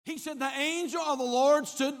He said, the angel of the Lord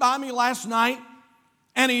stood by me last night,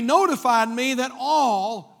 and he notified me that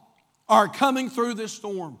all are coming through this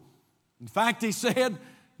storm. In fact, he said,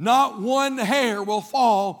 not one hair will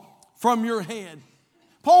fall from your head.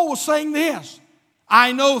 Paul was saying this,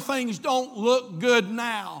 I know things don't look good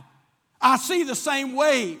now. I see the same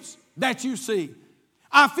waves that you see.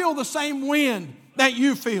 I feel the same wind that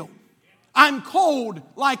you feel. I'm cold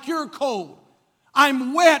like you're cold.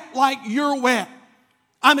 I'm wet like you're wet.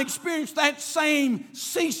 I'm experiencing that same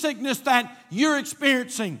seasickness that you're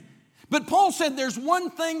experiencing. But Paul said there's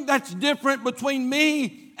one thing that's different between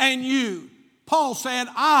me and you. Paul said,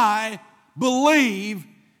 I believe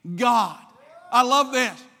God. I love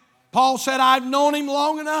this. Paul said, I've known him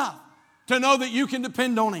long enough to know that you can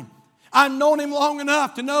depend on him. I've known him long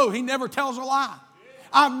enough to know he never tells a lie.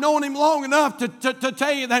 I've known him long enough to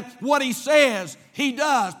tell you that what he says, he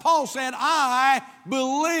does. Paul said, I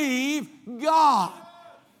believe God.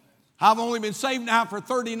 I've only been saved now for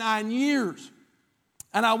 39 years,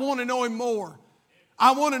 and I want to know him more.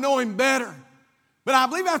 I want to know him better. But I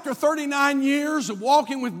believe after 39 years of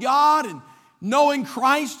walking with God and knowing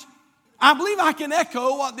Christ, I believe I can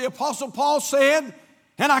echo what the Apostle Paul said,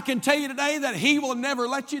 and I can tell you today that he will never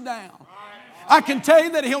let you down. I can tell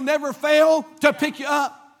you that he'll never fail to pick you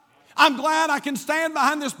up. I'm glad I can stand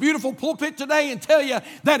behind this beautiful pulpit today and tell you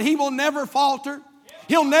that he will never falter.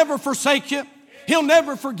 He'll never forsake you. He'll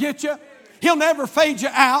never forget you. He'll never fade you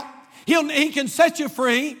out. He can set you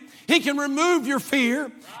free. He can remove your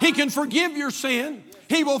fear. He can forgive your sin.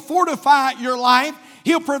 He will fortify your life.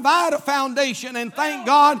 He'll provide a foundation, and thank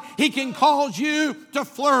God he can cause you to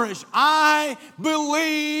flourish. I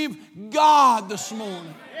believe God this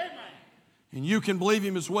morning. And you can believe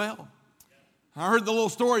him as well. I heard the little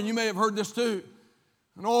story, and you may have heard this too.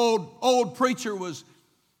 An old preacher was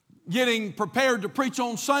getting prepared to preach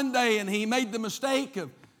on Sunday, and he made the mistake of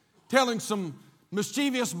telling some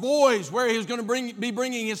mischievous boys where he was going to be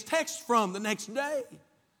bringing his text from the next day.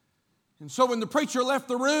 And so when the preacher left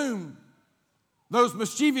the room, those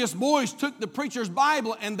mischievous boys took the preacher's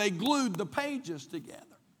Bible and they glued the pages together.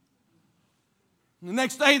 And the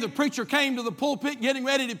next day the preacher came to the pulpit getting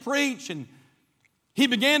ready to preach, and he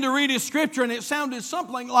began to read his scripture, and it sounded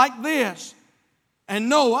something like this. And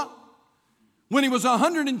Noah, when he was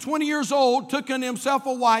 120 years old, took unto himself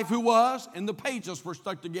a wife who was, and the pages were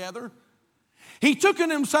stuck together. He took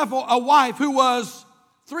unto himself a wife who was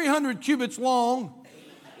 300 cubits long,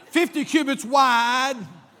 50 cubits wide,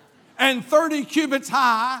 and 30 cubits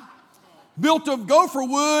high, built of gopher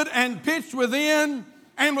wood and pitched within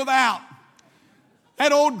and without.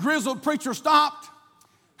 That old grizzled preacher stopped,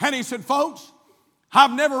 and he said, folks,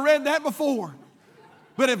 I've never read that before,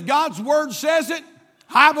 but if God's word says it,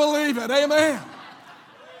 I believe it. Amen.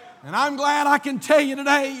 And I'm glad I can tell you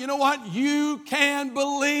today, you know what? You can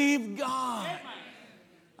believe God.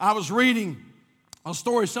 I was reading a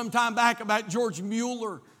story sometime back about George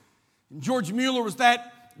Mueller. And George Mueller was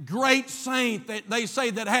that great saint that they say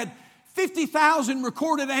that had 50,000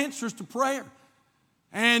 recorded answers to prayer.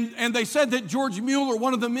 And they said that George Mueller,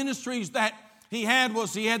 one of the ministries that he had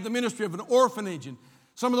the ministry of an orphanage. And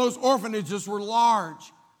some of those orphanages were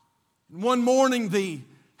large. And one morning the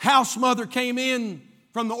house mother came in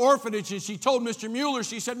from the orphanage, and she told Mr. Mueller,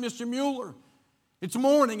 she said, Mr. Mueller, it's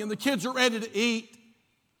morning and the kids are ready to eat.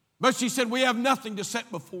 But she said, we have nothing to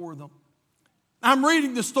set before them. I'm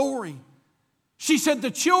reading the story. She said,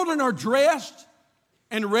 the children are dressed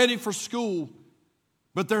and ready for school,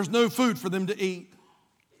 but there's no food for them to eat.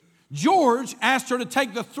 George asked her to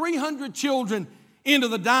take the 300 children into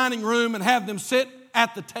the dining room and have them sit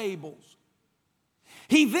at the tables.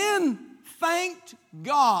 He then thanked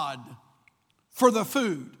God for the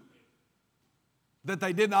food that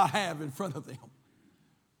they did not have in front of them.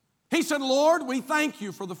 He said, Lord, we thank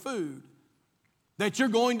you for the food that you're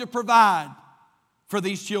going to provide for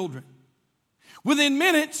these children. Within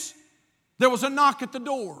minutes, there was a knock at the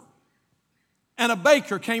door, and a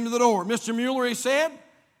baker came to the door. Mr. Mueller, he said,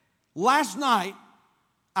 last night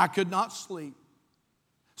I could not sleep.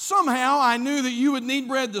 Somehow I knew that you would need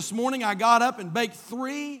bread this morning. I got up and baked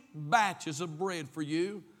 3 batches of bread for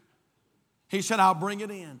you. He said, I'll bring it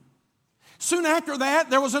in. Soon after that,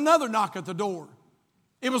 there was another knock at the door.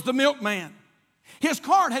 It was the milkman. His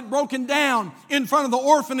cart had broken down in front of the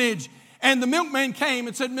orphanage, and the milkman came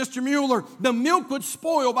and said, Mr. Mueller, the milk would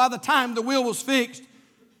spoil by the time the wheel was fixed.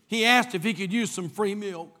 He asked if he could use some free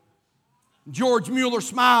milk. George Mueller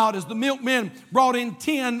smiled as the milkmen brought in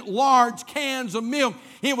 10 large cans of milk.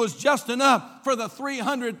 It was just enough for the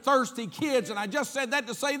 300 thirsty kids. And I just said that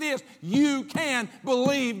to say this: you can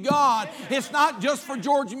believe God. It's not just for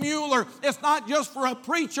George Mueller. It's not just for a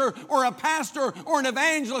preacher or a pastor or an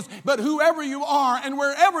evangelist. But whoever you are and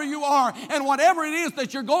wherever you are and whatever it is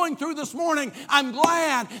that you're going through this morning, I'm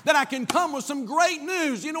glad that I can come with some great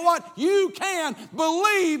news. You know what? You can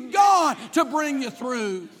believe God to bring you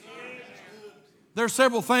through. There are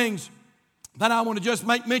several things that I want to just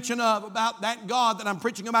make mention of about that God that I'm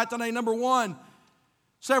preaching about today. Number one,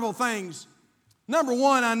 several things. Number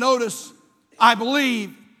one, I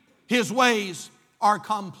believe His ways are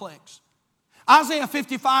complex. Isaiah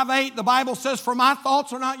 55:8, the Bible says, "For my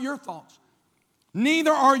thoughts are not your thoughts,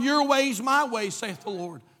 neither are your ways my ways, saith the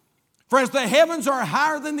Lord. For as the heavens are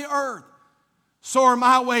higher than the earth, so are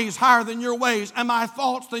my ways higher than your ways, and my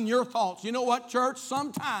thoughts than your thoughts." You know what, church?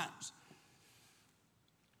 Sometimes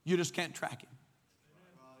you just can't track Him.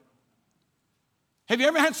 Have you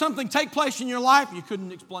ever had something take place in your life and you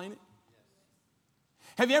couldn't explain it?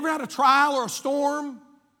 Have you ever had a trial or a storm,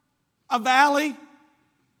 a valley,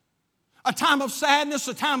 a time of sadness,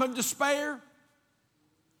 a time of despair,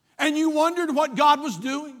 and you wondered what God was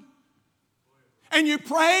doing? And you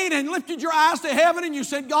prayed and lifted your eyes to heaven and you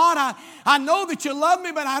said, "God, I know that you love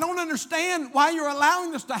me, but I don't understand why you're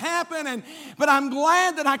allowing this to happen. But I'm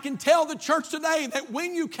glad that I can tell the church today that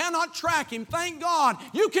when you cannot track Him, thank God,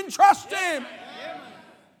 you can trust Him."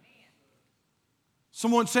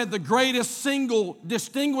 Someone said the greatest single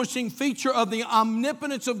distinguishing feature of the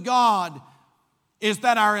omnipotence of God is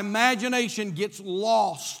that our imagination gets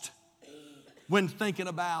lost when thinking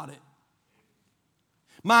about it.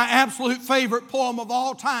 My absolute favorite poem of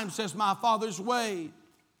all time says, "My Father's way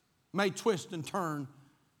may twist and turn.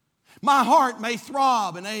 My heart may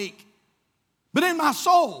throb and ache. But in my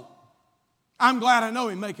soul, I'm glad I know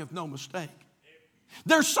He maketh no mistake.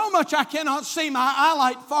 There's so much I cannot see, my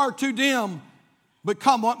eyelight far too dim. But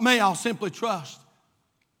come what may, I'll simply trust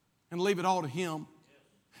and leave it all to Him.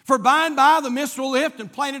 For by and by the mist will lift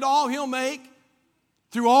and plain it all He'll make.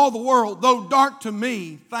 Through all the world, though dark to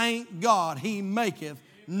me, thank God He maketh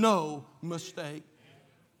no mistake."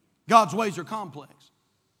 God's ways are complex,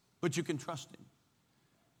 but you can trust Him.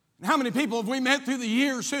 And how many people have we met through the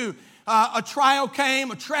years who a trial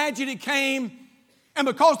came, a tragedy came, and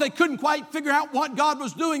because they couldn't quite figure out what God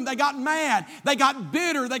was doing, they got mad, they got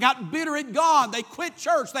bitter at God, they quit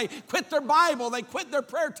church, they quit their Bible, they quit their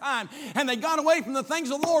prayer time, and they got away from the things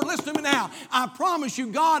of the Lord. Listen to me now. I promise you,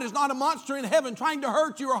 God is not a monster in heaven trying to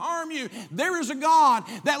hurt you or harm you. There is a God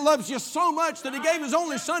that loves you so much that He gave His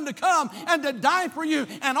only Son to come and to die for you.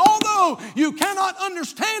 And although you cannot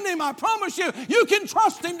understand Him, I promise you, you can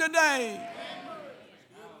trust Him today.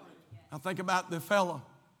 Now think about the fellow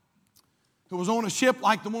who was on a ship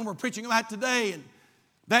like the one we're preaching about today, and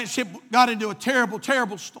that ship got into a terrible,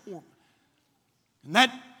 terrible storm.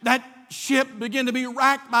 And that ship began to be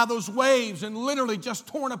racked by those waves and literally just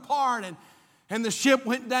torn apart, and the ship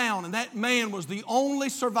went down, and that man was the only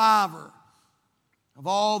survivor of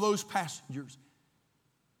all those passengers.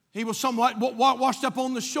 He was somewhat washed up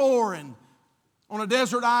on the shore and on a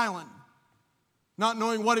desert island, not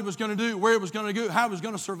knowing what he was going to do, where he was going to go, how he was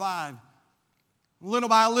going to survive. Little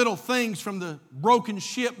by little, things from the broken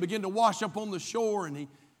ship began to wash up on the shore, and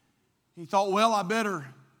he thought, well, I better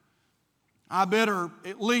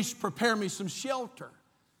at least prepare me some shelter.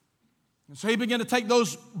 And so he began to take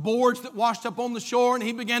those boards that washed up on the shore, and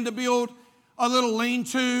he began to build a little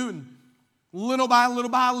lean-to, and little by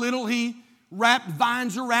little, he wrapped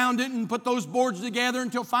vines around it and put those boards together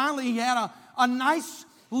until finally he had a nice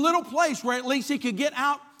little place where at least he could get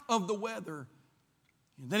out of the weather.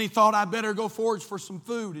 And then he thought, I better go forage for some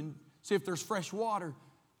food and see if there's fresh water.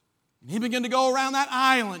 And he began to go around that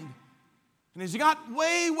island. And as he got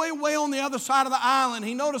way on the other side of the island,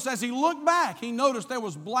 he noticed as he looked back, he noticed there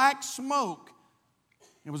was black smoke.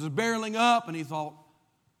 It was barreling up, and he thought,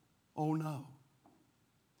 oh no.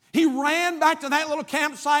 He ran back to that little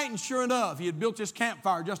campsite, and sure enough, he had built his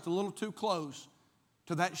campfire just a little too close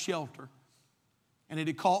to that shelter. And it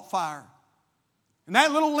had caught fire. And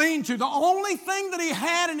that little lean-to, the only thing that he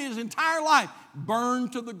had in his entire life,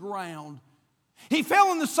 burned to the ground. He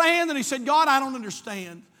fell in the sand and he said, God, I don't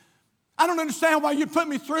understand. I don't understand why you put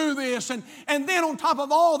me through this. And then on top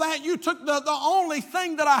of all that, you took the only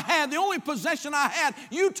thing that I had, the only possession I had,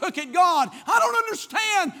 you took it, God. I don't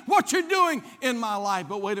understand what you're doing in my life.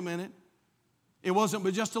 But wait a minute. It wasn't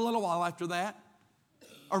but just a little while after that,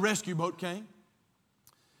 a rescue boat came.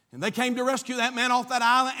 And they came to rescue that man off that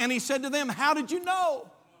island, and he said to them, how did you know?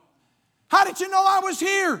 How did you know I was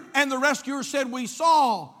here? And the rescuer said, we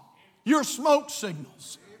saw your smoke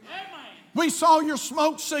signals. We saw your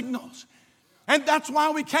smoke signals. And that's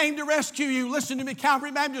why we came to rescue you. Listen to me,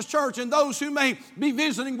 Calvary Baptist Church, and those who may be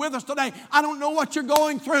visiting with us today. I don't know what you're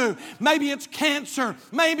going through. Maybe it's cancer.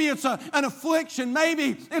 Maybe it's an affliction.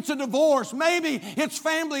 Maybe it's a divorce. Maybe it's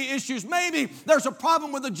family issues. Maybe there's a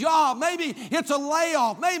problem with a job. Maybe it's a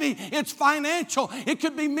layoff. Maybe it's financial. It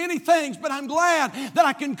could be many things, but I'm glad that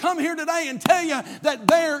I can come here today and tell you that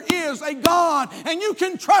there is a God, and you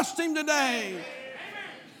can trust Him today.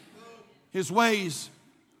 His ways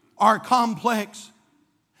are complex.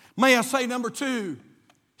 May I say, number two,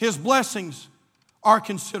 His blessings are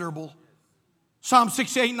considerable. Psalm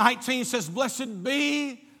 68:19 says, "Blessed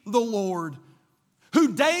be the Lord,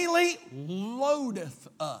 who daily loadeth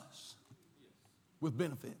us with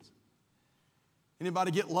benefits."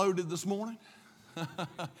 Anybody get loaded this morning?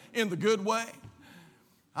 In the good way?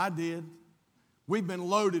 I did. We've been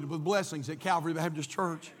loaded with blessings at Calvary Baptist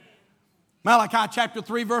Church. Malachi chapter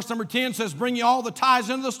 3 verse number 10 says, "Bring ye all the tithes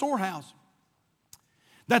into the storehouse,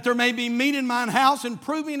 that there may be meat in mine house, and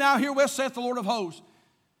prove me now herewith, saith the Lord of hosts,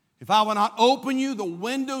 if I will not open you the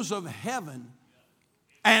windows of heaven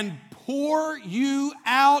and pour you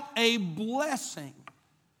out a blessing,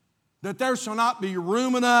 that there shall not be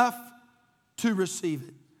room enough to receive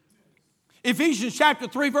it." Ephesians chapter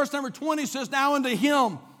 3 verse number 20 says, "Now unto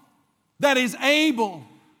Him that is able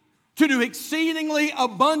to do exceedingly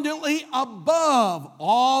abundantly above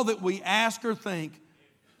all that we ask or think,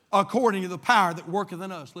 according to the power that worketh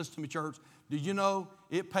in us." Listen to me, church. Did you know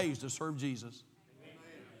it pays to serve Jesus?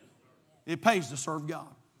 It pays to serve God.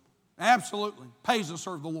 Absolutely. It pays to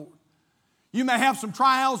serve the Lord. You may have some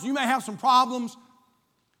trials. You may have some problems.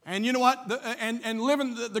 And you know what? And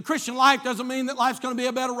living the Christian life doesn't mean that life's going to be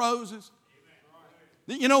a bed of roses.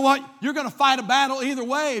 You know what? You're going to fight a battle either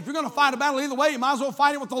way. If you're going to fight a battle either way, you might as well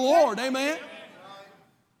fight it with the Lord. Amen?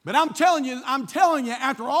 But I'm telling you,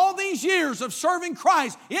 after all these years of serving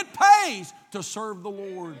Christ, it pays to serve the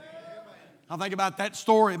Lord. I think about that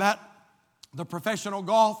story about the professional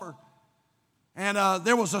golfer. And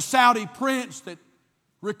there was a Saudi prince that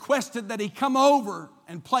requested that he come over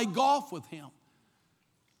and play golf with him.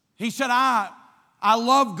 He said, I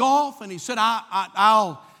love golf. And he said,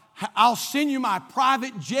 I'll send you my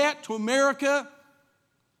private jet to America.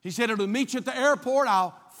 He said, it'll meet you at the airport.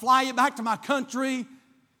 I'll fly you back to my country.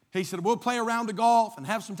 He said, we'll play a round of golf and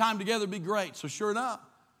have some time together. It'd be great. So sure enough,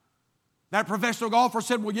 that professional golfer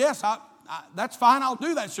said, well, yes, that's fine. I'll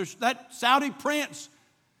do that. So that Saudi prince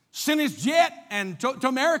sent his jet and to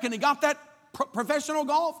America, and he got that professional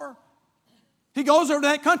golfer. He goes over to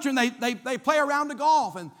that country, and they play a round of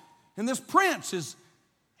golf. And this prince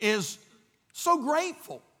is so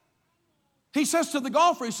grateful. He says to the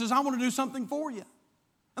golfer, he says, I want to do something for you.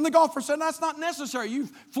 And the golfer said, that's not necessary. You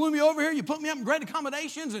flew me over here. You put me up in great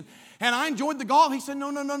accommodations, and I enjoyed the golf. He said,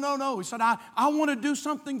 no. He said, I want to do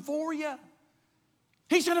something for you.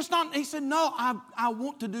 He said, it's not. He said, no, I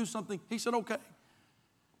want to do something. He said, okay.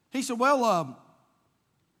 He said, well,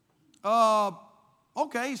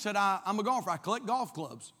 okay. He said, I'm a golfer. I collect golf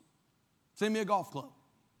clubs. Send me a golf club.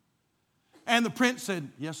 And the prince said,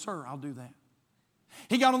 yes, sir, I'll do that.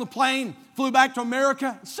 He got on the plane, flew back to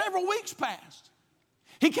America. Several weeks passed.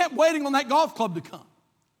 He kept waiting on that golf club to come.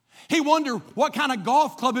 He wondered what kind of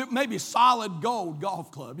golf club, maybe solid gold golf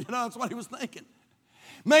club. You know, that's what he was thinking.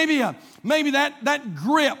 Maybe that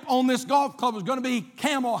grip on this golf club was going to be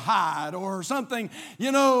camel hide or something,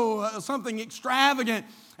 something extravagant.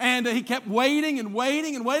 And he kept waiting and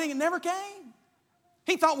waiting and waiting. It never came.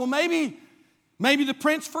 He thought, well, maybe the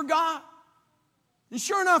prince forgot. And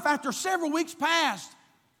sure enough, after several weeks passed,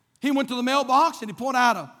 he went to the mailbox and he pulled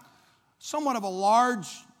out somewhat of a large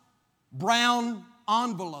brown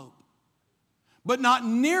envelope, but not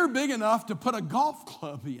near big enough to put a golf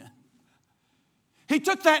club in. He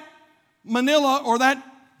took that manila or that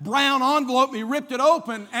brown envelope and he ripped it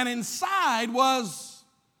open, and inside was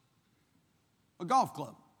a golf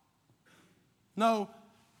club. No,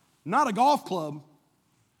 not a golf club,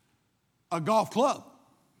 a golf club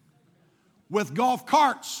with golf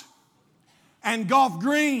carts and golf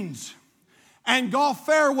greens and golf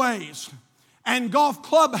fairways and golf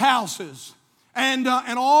clubhouses and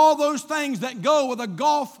all those things that go with a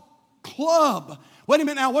golf club. Wait a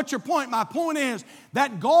minute now, what's your point? My point is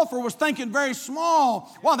that golfer was thinking very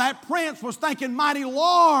small while that prince was thinking mighty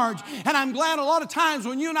large. And I'm glad a lot of times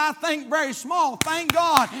when you and I think very small, thank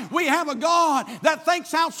God, we have a God that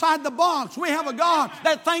thinks outside the box. We have a God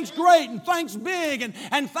that thinks great and thinks big.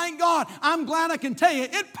 And thank God, I'm glad I can tell you,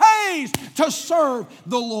 it pays to serve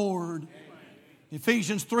the Lord.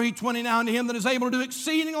 Ephesians 3:29, to Him that is able to do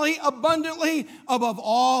exceedingly abundantly above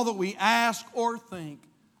all that we ask or think.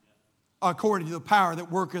 according to the power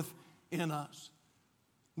that worketh in us.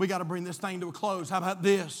 We got to bring this thing to a close. How about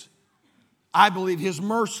this? I believe His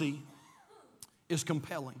mercy is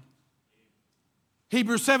compelling.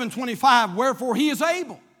 Hebrews 7:25, wherefore He is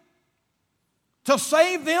able to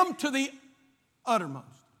save them to the uttermost.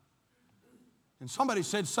 And somebody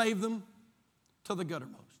said, save them to the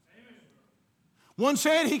guttermost. One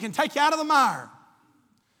said He can take you out of the mire,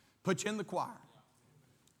 put you in the choir.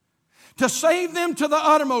 To save them to the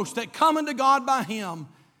uttermost that come unto God by Him,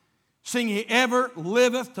 seeing He ever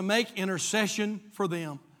liveth to make intercession for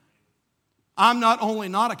them. I'm not only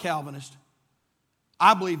not a Calvinist,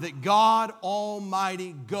 I believe that God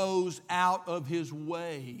Almighty goes out of His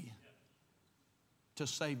way to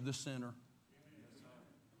save the sinner.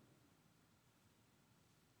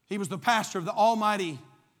 He was the pastor of the Almighty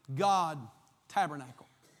God Tabernacle.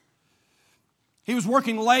 He was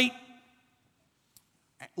working late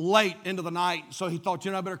into the night, so he thought,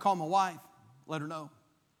 I better call my wife, let her know.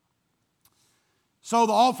 So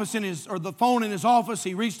the phone in his office,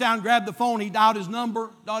 he reached down, grabbed the phone, he dialed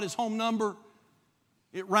his home number.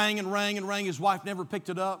 It rang and rang and rang. His wife never picked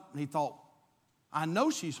it up. And he thought, I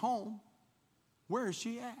know she's home. Where is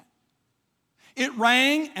she at? It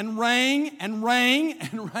rang and rang and rang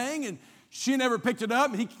and rang, and she never picked it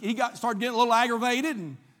up. And he started getting a little aggravated,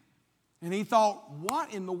 and he thought,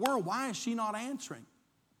 what in the world? Why is she not answering?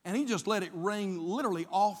 And he just let it ring literally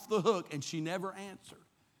off the hook, and she never answered.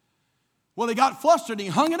 Well, he got flustered, and he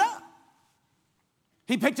hung it up.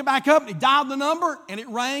 He picked it back up, and he dialed the number, and it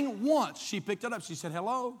rang once. She picked it up. She said,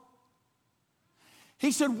 hello.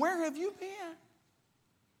 He said, where have you been?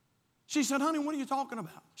 She said, honey, what are you talking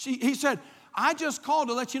about? He said, I just called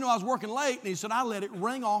to let you know I was working late. And he said, I let it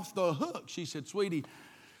ring off the hook. She said, sweetie,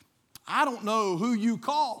 I don't know who you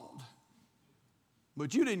called,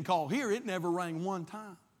 but you didn't call here. It never rang one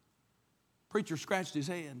time. Preacher scratched his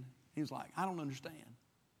head. He was like, I don't understand.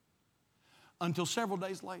 Until several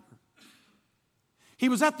days later. He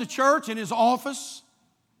was at the church in his office,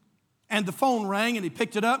 and the phone rang, and he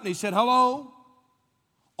picked it up, and he said, hello,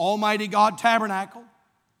 Almighty God Tabernacle.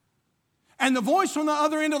 And the voice from the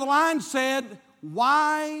other end of the line said,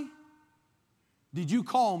 why did you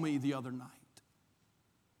call me the other night?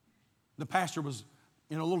 The pastor was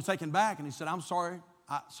a little taken back, and he said, I'm sorry,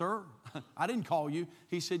 sir, I didn't call you.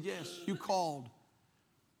 He said, yes, you called.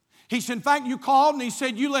 He said, in fact, you called, and he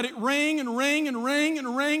said, you let it ring and ring and ring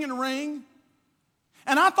and ring and ring.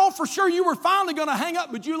 And I thought for sure you were finally going to hang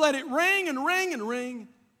up, but you let it ring and ring and ring.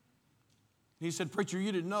 He said, preacher,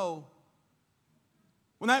 you didn't know.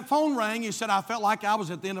 When that phone rang, he said, I felt like I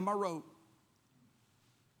was at the end of my rope.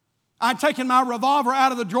 I'd taken my revolver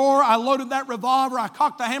out of the drawer. I loaded that revolver. I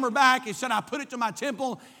cocked the hammer back. He said, I put it to my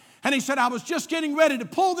temple. And he said, I was just getting ready to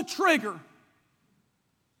pull the trigger.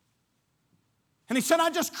 And he said, I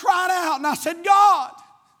just cried out, and I said, God,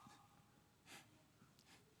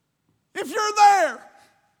 if you're there,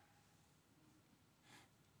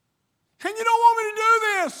 and you don't want me to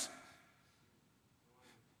do this,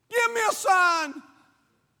 give me a sign.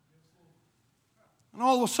 And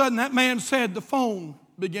all of a sudden, that man said, the phone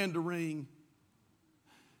began to ring.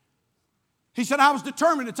 He said, I was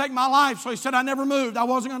determined to take my life, so he said, I never moved. I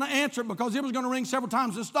wasn't going to answer it because it was going to ring several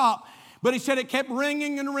times to stop. But he said it kept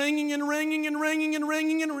ringing and ringing and ringing and ringing and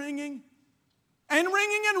ringing and ringing and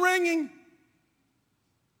ringing and ringing.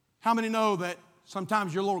 How many know that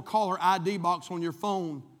sometimes your little caller ID box on your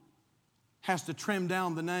phone has to trim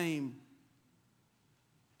down the name?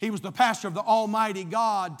 He was the pastor of the Almighty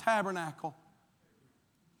God Tabernacle.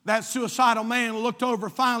 That suicidal man looked over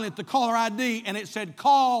finally at the caller ID, and it said,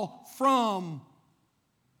 call from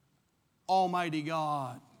Almighty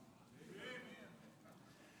God.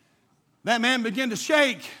 That man began to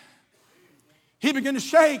shake. He began to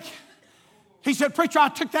shake. He said, preacher, I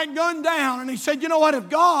took that gun down. And he said, you know what? If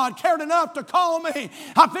God cared enough to call me,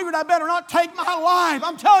 I figured I better not take my life.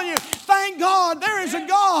 I'm telling you, thank God there is a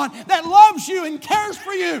God that loves you and cares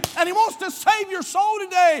for you. And He wants to save your soul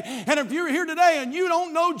today. And if you're here today and you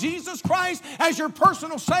don't know Jesus Christ as your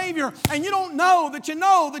personal Savior, and you don't know that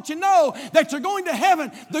you're going to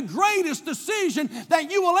heaven, the greatest decision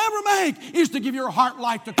that you will ever make is to give your heart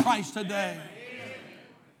life to Christ today.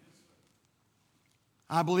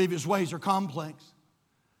 I believe His ways are complex.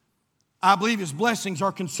 I believe His blessings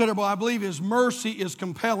are considerable. I believe His mercy is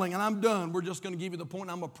compelling. And I'm done. We're just going to give you the point.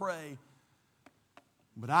 I'm going to pray.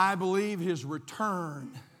 But I believe His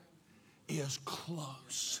return is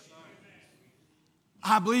close.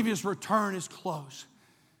 I believe His return is close.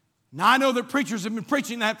 Now, I know that preachers have been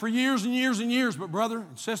preaching that for years and years and years. But brother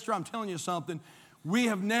and sister, I'm telling you something. We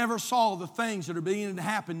have never saw the things that are beginning to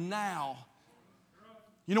happen now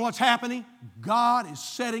You know what's happening? God is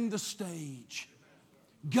setting the stage.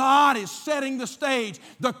 God is setting the stage.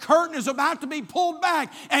 The curtain is about to be pulled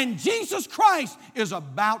back, and Jesus Christ is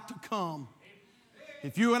about to come.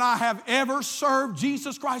 If you and I have ever served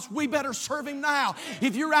Jesus Christ, we better serve Him now.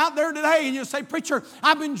 If you're out there today and you say, preacher,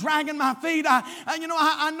 I've been dragging my feet.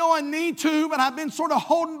 I know I need to, but I've been sort of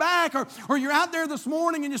holding back. Or you're out there this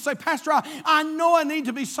morning and you say, Pastor, I know I need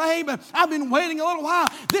to be saved, but I've been waiting a little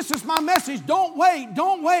while. This is my message. Don't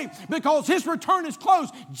wait, because His return is close.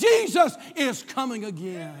 Jesus is coming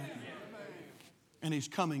again. And He's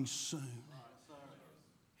coming soon.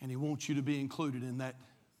 And He wants you to be included in that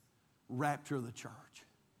rapture of the church.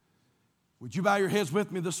 Would you bow your heads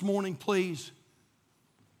with me this morning, please?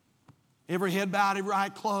 Every head bowed, every eye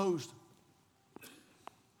closed.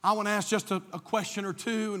 I want to ask just a question or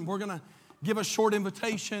two, and we're going to give a short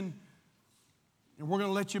invitation, and we're going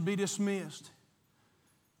to let you be dismissed.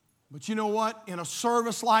 But you know what? In a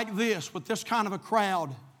service like this, with this kind of a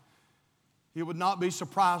crowd, it would not be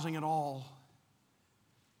surprising at all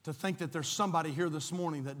to think that there's somebody here this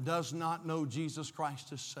morning that does not know Jesus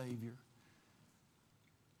Christ as Savior.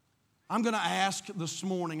 I'm going to ask this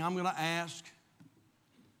morning,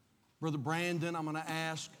 Brother Brandon, I'm going to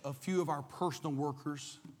ask a few of our personal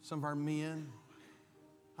workers, some of our men.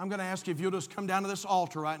 I'm going to ask if you'll just come down to this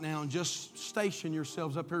altar right now and just station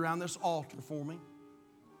yourselves up here around this altar for me.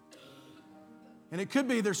 And it could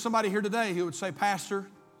be there's somebody here today who would say, Pastor,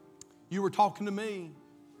 you were talking to me.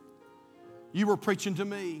 You were preaching to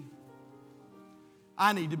me.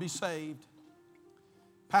 I need to be saved.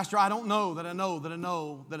 Pastor, I don't know that I'm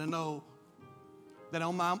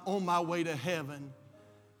on my way to heaven.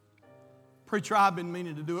 Preacher, I've been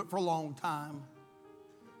meaning to do it for a long time,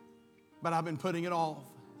 but I've been putting it off.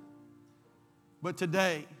 But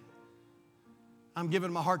today, I'm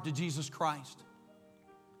giving my heart to Jesus Christ.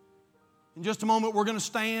 In just a moment, we're going to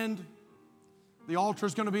stand. The altar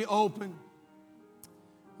is going to be open.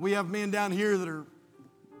 We have men down here that are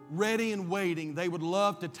ready and waiting. They would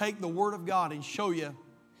love to take the Word of God and show you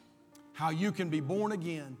how you can be born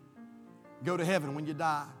again, go to heaven when you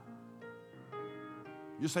die.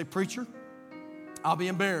 You say, preacher, I'll be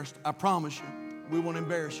embarrassed. I promise you. We won't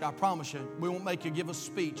embarrass you. I promise you. We won't make you give a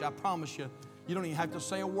speech. I promise you. You don't even have to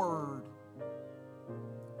say a word.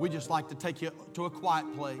 We just like to take you to a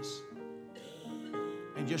quiet place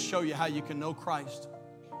and just show you how you can know Christ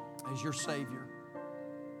as your Savior.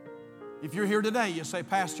 If you're here today, you say,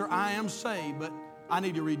 Pastor, I am saved, but I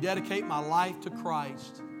need to rededicate my life to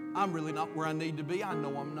Christ. I'm really not where I need to be. I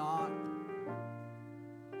know I'm not.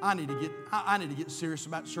 I need to get serious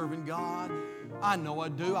about serving God. I know I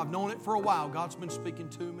do. I've known it for a while. God's been speaking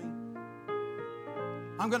to me.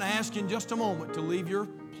 I'm going to ask you in just a moment to leave your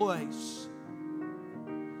place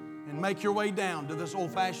and make your way down to this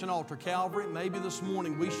old-fashioned altar, Calvary. Maybe this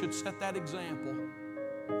morning we should set that example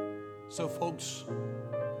so folks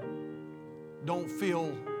don't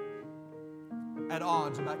feel at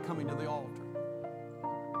odds about coming to the altar.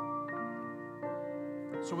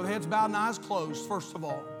 So with heads bowed and eyes closed, first of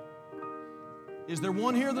all, is there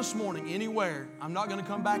one here this morning, anywhere? I'm not going to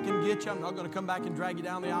come back and get you. I'm not going to come back and drag you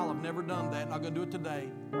down the aisle. I've never done that. I'm not going to do it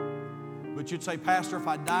today. But you'd say, Pastor, if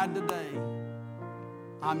I died today,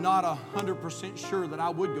 I'm not 100% sure that I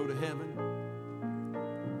would go to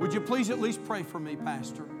heaven. Would you please at least pray for me,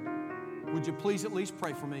 Pastor? Would you please at least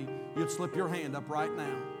pray for me? You'd slip your hand up right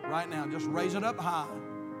now. Right now. Just raise it up high.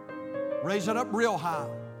 Raise it up real high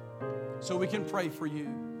so we can pray for you.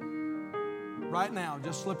 Right now,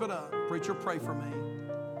 just slip it up. Preacher, pray for me.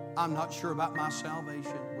 I'm not sure about my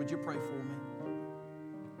salvation. Would you pray for me?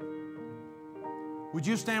 Would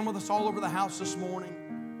you stand with us all over the house this morning?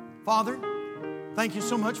 Father, thank you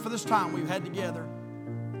so much for this time we've had together.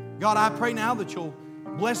 God, I pray now that you'll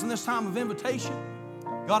bless in this time of invitation.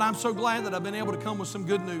 God, I'm so glad that I've been able to come with some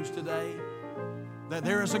good news today, that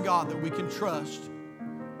there is a God that we can trust.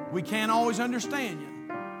 We can't always understand you,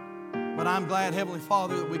 but I'm glad, Heavenly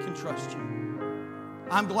Father, that we can trust you.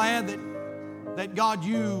 I'm glad that God,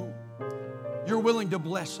 you're willing to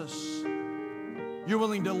bless us. You're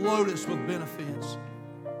willing to load us with benefits.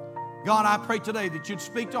 God, I pray today that you'd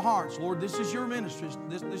speak to hearts. Lord, this is your ministry.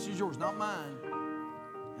 This is yours, not mine.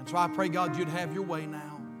 And so I pray, God, you'd have your way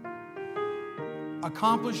now.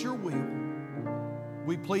 Accomplish your will.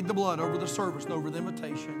 We plead the blood over the service and over the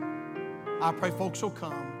invitation. I pray folks will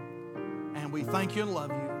come. And we thank you and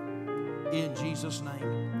love you in Jesus'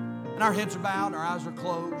 name. And our heads are bowed, our eyes are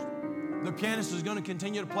closed. The pianist is going to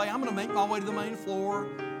continue to play. I'm going to make my way to the main floor.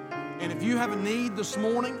 And if you have a need this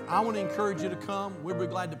morning, I want to encourage you to come. We'd be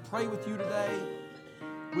glad to pray with you today.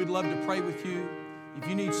 We'd love to pray with you. If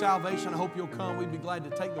you need salvation, I hope you'll come. We'd be glad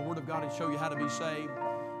to take the Word of God and show you how to be saved.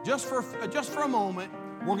 just for a moment,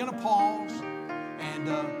 we're going to pause, and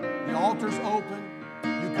the altar's open.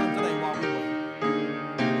 You come today while we wait.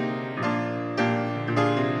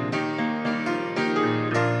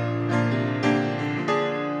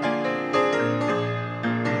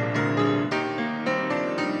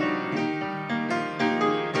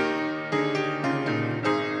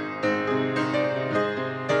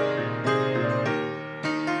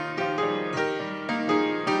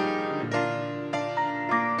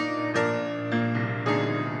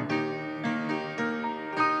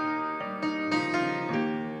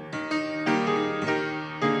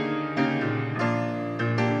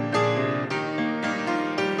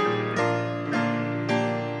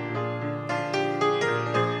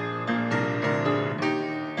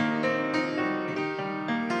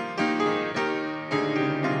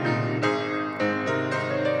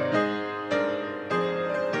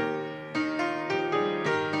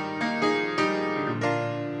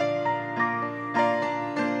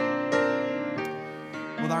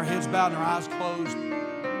 Bowed and our eyes closed.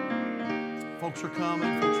 Folks are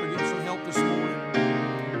coming. Folks are getting some help this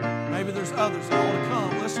morning. Maybe there's others that ought to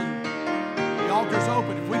come. Listen, the altar's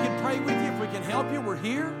open. If we can pray with you, if we can help you, we're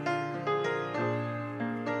here.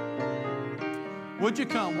 Would you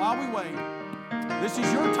come while we wait? This is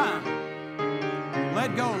your time.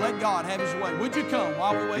 Let go. Let God have His way. Would you come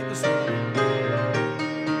while we wait this morning?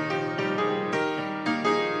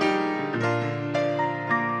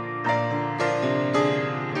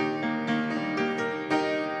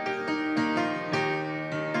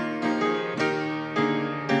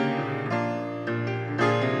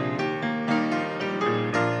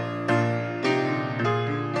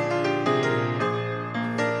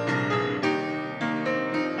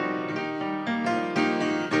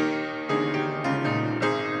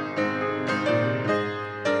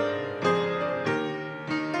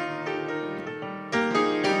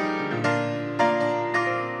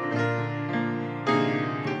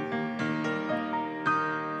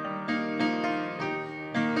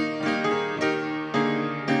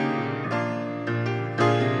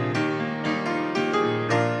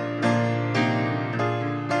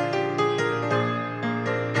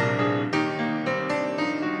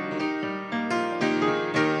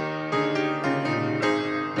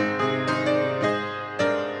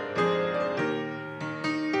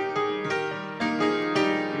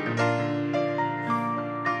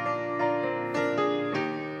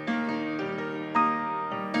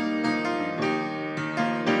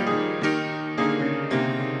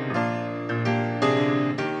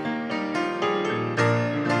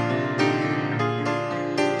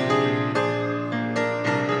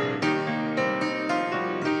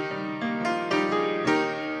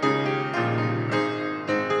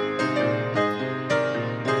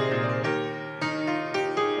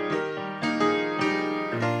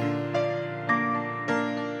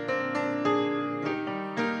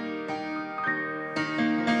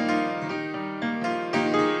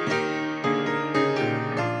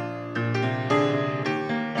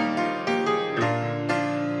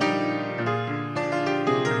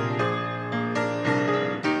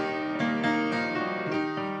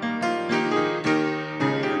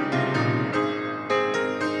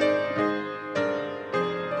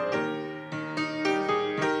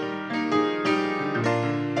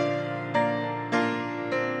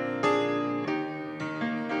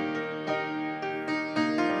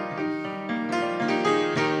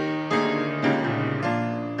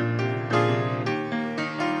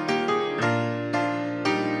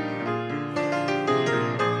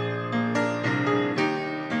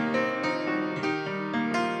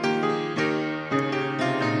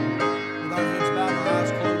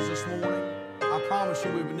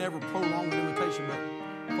 Never prolong the invitation, but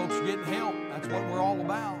folks are getting help. That's what we're all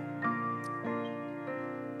about.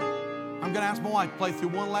 I'm going to ask my wife to play through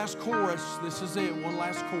one last chorus. This is it, one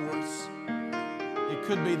last chorus. It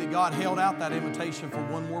could be that God held out that invitation for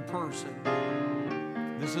one more person.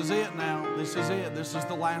 This is it now. This is it. This is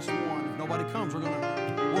the last one. If nobody comes, we're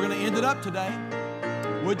going to end it up today.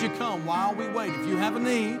 Would you come while we wait? If you have a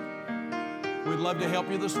need, we'd love to help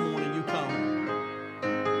you this morning. You come.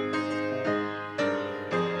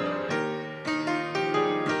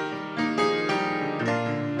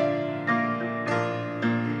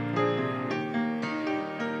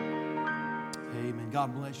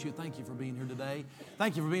 God bless you. Thank you for being here today.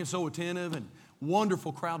 Thank you for being so attentive and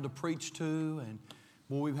wonderful crowd to preach to. And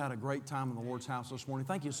boy, we've had a great time in the Lord's house this morning.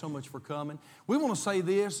 Thank you so much for coming. We want to say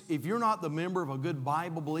this. If you're not the member of a good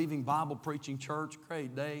Bible-believing, Bible-preaching church,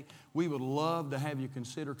 great day. We would love to have you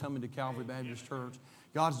consider coming to Calvary Baptist Church.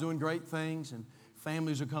 God's doing great things, and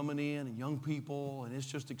families are coming in, and young people, and it's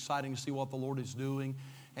just exciting to see what the Lord is doing.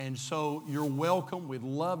 And so you're welcome. We'd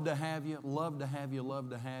love to have you, love to have you,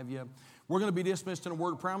 love to have you. We're going to be dismissed in a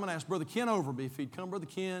word of prayer. I'm going to ask Brother Ken Overby if he'd come. Brother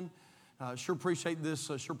Ken, sure appreciate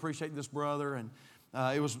this brother. And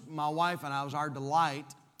it was my wife and I, it was our delight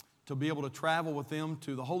to be able to travel with them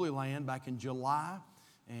to the Holy Land back in July.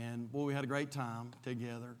 And boy, we had a great time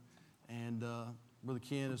together. And Brother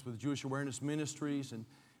Ken is with Jewish Awareness Ministries, and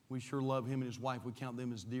we sure love him and his wife. We count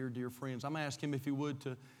them as dear, dear friends. I'm going to ask him if he would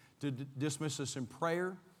to dismiss us in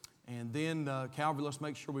prayer. And then, Calvary, let's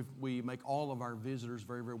make sure we make all of our visitors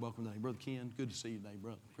very, very welcome today. Brother Ken, good to see you today,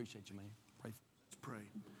 brother. Appreciate you, man. Pray. Let's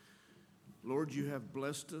pray. Lord, you have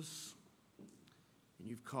blessed us, and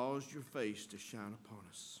you've caused your face to shine upon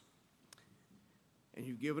us. And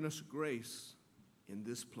you've given us grace in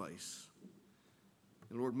this place.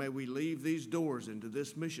 And Lord, may we leave these doors into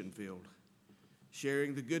this mission field,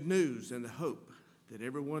 sharing the good news and the hope that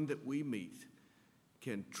everyone that we meet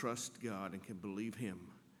can trust God and can believe Him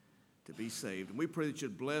to be saved. And we pray that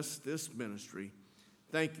you'd bless this ministry.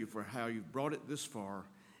 Thank you for how you've brought it this far,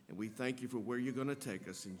 and we thank you for where you're going to take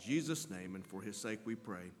us. In Jesus' name and for His sake we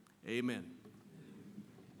pray. Amen.